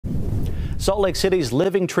Salt Lake City's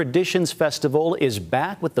Living Traditions Festival is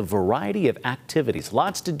back with a variety of activities.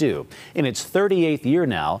 Lots to do. In its 38th year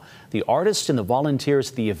now, the artists and the volunteers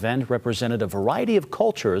at the event represented a variety of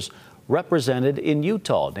cultures represented in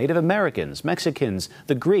Utah: Native Americans, Mexicans,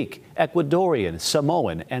 the Greek, Ecuadorian,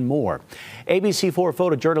 Samoan, and more. ABC4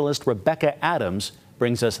 photojournalist Rebecca Adams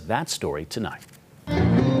brings us that story tonight.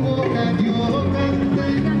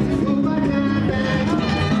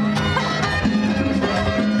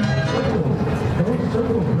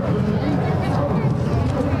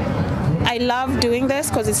 I love doing this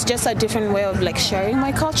because it's just a different way of sharing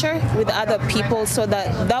my culture with other people, so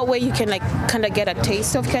that way you can kind of get a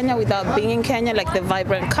taste of Kenya without being in Kenya. The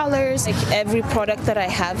vibrant colors, every product that I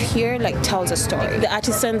have here tells a story. The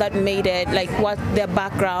artisan that made it, what their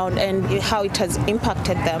background and how it has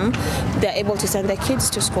impacted them. They're able to send their kids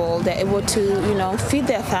to school. They're able to feed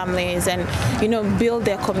their families and build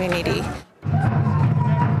their community.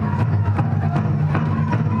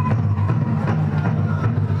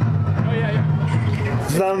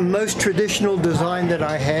 The most traditional design that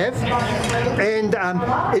I have, and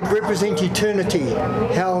it represents eternity,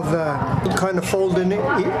 how the kind of fold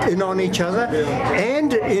in on each other.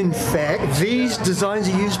 And in fact, these designs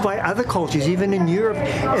are used by other cultures, even in Europe,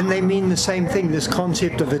 and they mean the same thing, this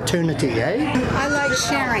concept of eternity, I like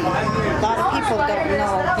sharing. A lot of people don't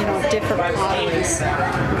know, different potteries,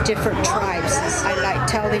 different tribes. I like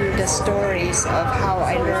telling the stories of how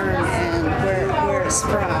I learned and where it's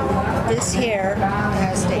from. This here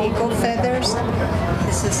has the eagle feathers.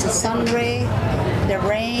 This is the sun ray, the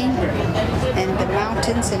rain, and the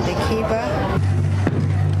mountains and the Kiva.